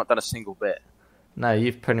on it. I've not done a single bit. No,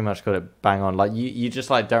 you've pretty much got it bang on. Like you just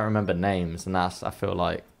like don't remember names, and I feel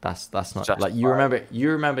like that's not like you remember.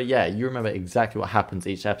 You remember exactly what happens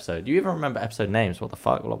each episode. You even remember episode names. What the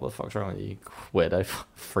fuck? What the fuck's wrong with you, weirdo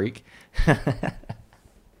freak?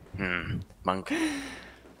 Monk.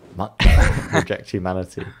 Reject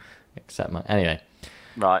humanity, accept monk. Anyway,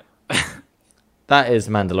 right. That is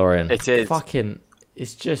Mandalorian. It is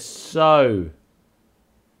It's just so.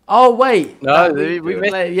 Oh wait, no, we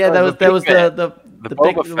missed. Yeah, there was the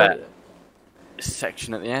Boba big Fett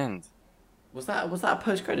section at the end. Was that a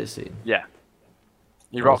post credit scene? Yeah.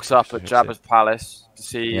 He rocks up at Jabba's palace to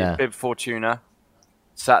see Bib Fortuna,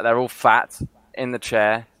 sat there all fat in the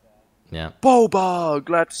chair. Yeah. Boba,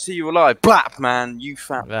 glad to see you alive. Blap, man, you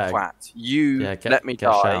fat twat. Let me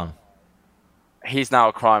die. He's now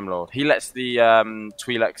a crime lord. He lets the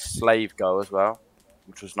Twi'lek slave go as well,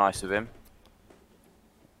 which was nice of him.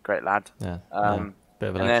 Great lad. Yeah. And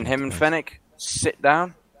then him and Fennec sit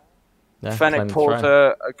down. Yeah, Fennec pours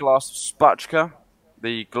a glass of spatchka,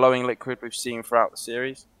 the glowing liquid we've seen throughout the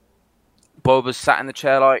series. Boba's sat in the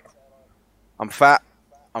chair like, I'm fat,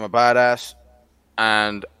 I'm a badass,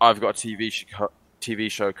 and I've got a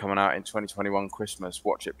TV show coming out in 2021 Christmas.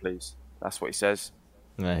 Watch it, please. That's what he says.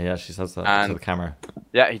 Yeah, he actually says that to the camera.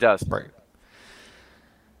 Yeah, he does. Right.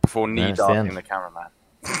 Before knee-darting the cameraman.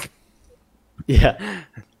 Yeah.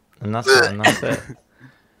 And that's it.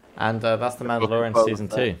 And that's the Mandalorian season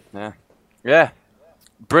 2. Yeah. Yeah.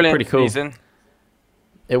 Brilliant Pretty cool. season.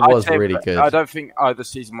 It was really good. I don't think either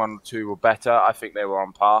season 1 or 2 were better. I think they were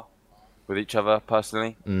on par with each other,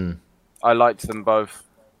 personally. I liked them both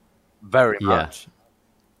very much.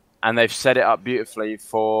 And they've set it up beautifully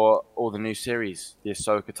for all the new series. The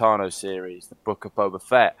Ahsoka Tano series, the Book of Boba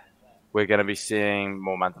Fett. We're going to be seeing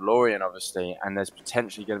more Mandalorian, obviously. And there's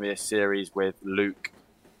potentially going to be a series with Luke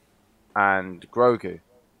and Grogu.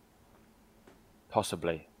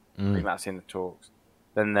 Possibly. I think that's in the talks.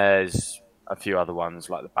 Then there's a few other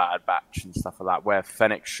ones like the Bad Batch and stuff like that, where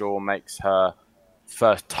Fennec Shaw makes her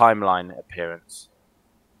first timeline appearance,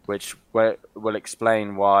 which will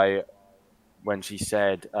explain why when she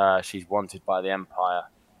said she's wanted by the Empire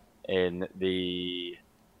in the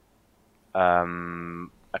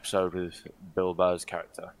episode with Bill Burr's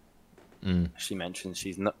character, she mentions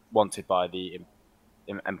she's not wanted by the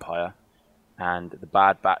Empire, and the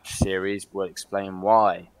Bad Batch series will explain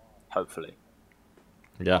why, hopefully.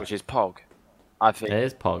 Yeah. Which is Pog. I think it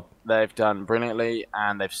is Pog. They've done brilliantly,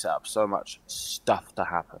 and they've set up so much stuff to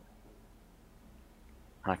happen.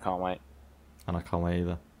 I can't wait. And I can't wait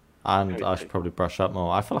either. And I should probably brush up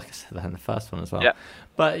more. I feel like I said that in the first one as well. Yeah.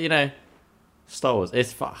 But, Star Wars,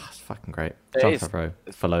 it's fucking great. Jon Favreau,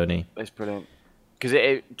 Filoni. It's brilliant. Because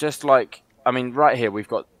it just like, I mean, right here we've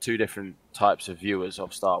got two different types of viewers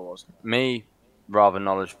of Star Wars. Me, rather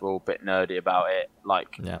knowledgeable, bit nerdy about it,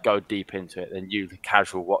 go deep into it. Then you, the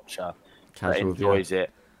casual watcher, that enjoys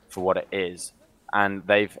it for what it is. and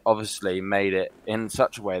they've obviously made it in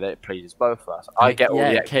such a way that it pleases both of us. I get all yeah,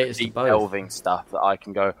 the it extra caters to deep both. delving stuff that I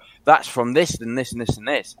can go, that's from this and this and this and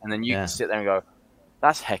this, and then you Yeah. can sit there and go,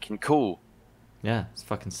 that's heckin' cool. Yeah, it's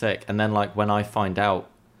fucking sick. And then like when I find out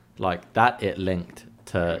like that it linked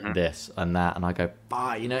to this and that, and I go,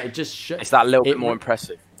 bah, you know, it just It's that little bit more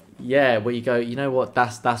impressive. Yeah, where you go, you know what?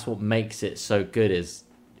 That's what makes it so good is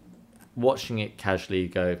watching it casually. You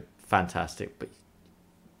go, fantastic, but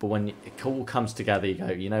when it all comes together, you go,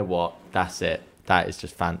 you know what? That's it. That is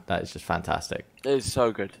just fantastic. It is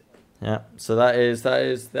so good. Yeah. So that is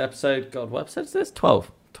the episode. God, what episode is this?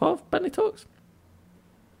 12. 12 Bentley Talks.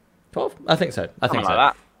 12? I think so. I think Something so.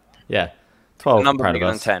 like that. Yeah. 12. A number proud bigger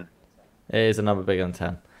of than us. 10. It is a number bigger than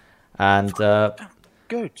 10. And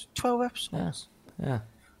Good. 12 episodes. yeah,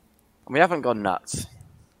 And we haven't gone nuts.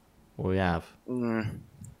 we have.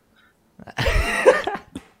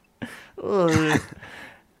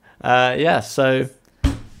 Yeah, so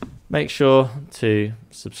make sure to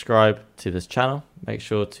subscribe to this channel. Make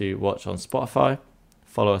sure to watch on Spotify.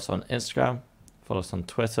 Follow us on Instagram. Follow us on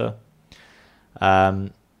Twitter.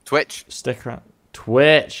 Twitch, Stick around.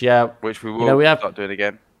 Twitch, yeah. which we will know, we have- start doing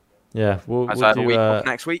again. Yeah, we'll As I have a do, week off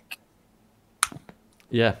next week.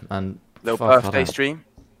 yeah, and Little fuck, I birthday don't- stream.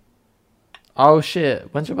 Oh shit!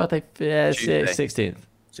 When's your birthday? Yeah, Tuesday. 16th.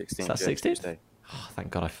 16th. Is that yeah, 16th? Tuesday. Oh,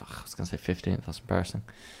 thank God! I was gonna say 15th. That's embarrassing.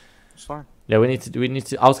 It's fine. Yeah, we need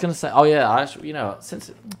to. I was gonna say. Oh yeah, I actually, you know,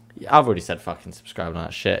 I've already said fucking subscribe and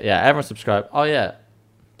that shit. Yeah, everyone subscribe. Oh yeah.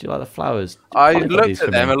 Do you like the flowers? I Polly got looked these at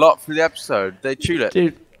for them me. a lot for the episode. They tulip.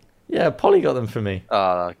 Dude. Yeah, Polly got them for me.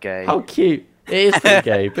 Oh, gay. How cute! It is pretty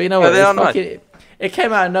gay, but you know Yeah, what? they It's are nice. fucking, it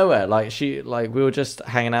came out of nowhere. Like we were just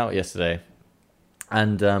hanging out yesterday,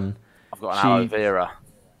 and I've got an aloe she- vera.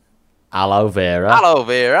 aloe vera. Aloe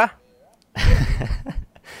vera.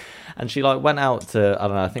 And she like went out to, I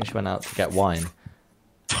don't know, I think she went out to get wine.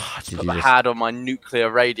 Just Did put you the just- hand on my nuclear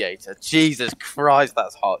radiator. Jesus Christ,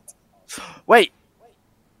 that's hot. Wait,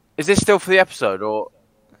 is this still for the episode or?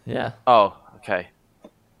 Yeah. Oh, okay.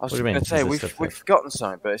 I was What do you mean, going to say is this still for we've it? forgotten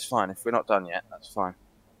something, but it's fine if we're not done yet. That's fine.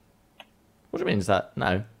 What do you mean? Is that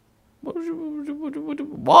no?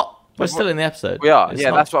 What? We're still in the episode. We are. It's Yeah,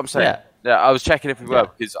 not- that's what I'm saying. Yeah. Yeah, I was checking if we were Yeah.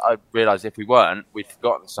 because I realised if we weren't, we'd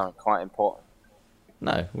forgotten something quite important.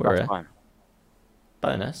 No, we're That's a fine.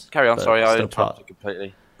 bonus. Carry on. but Sorry, I still interrupted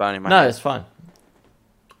completely. Burning my No, head. it's fine.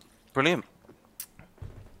 Brilliant.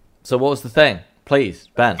 So what was the thing? Please,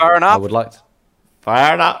 Ben. Fair enough. I would like to.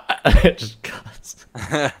 Fair enough. Just cuts.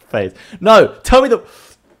 Face. No, tell me the.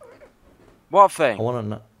 What I thing? want to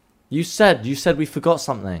know. You said we forgot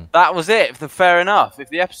something. That was it. Fair enough. If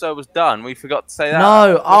the episode was done, we forgot to say that.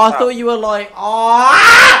 No, I What's thought that? you were like,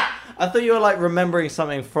 I thought you were like remembering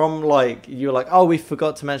something from like you were like, oh, we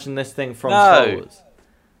forgot to mention this thing from No. Star Wars.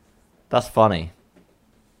 That's funny.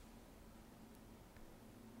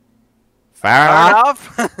 Fair Fair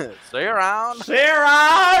enough. enough. See you around. See you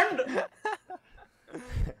around.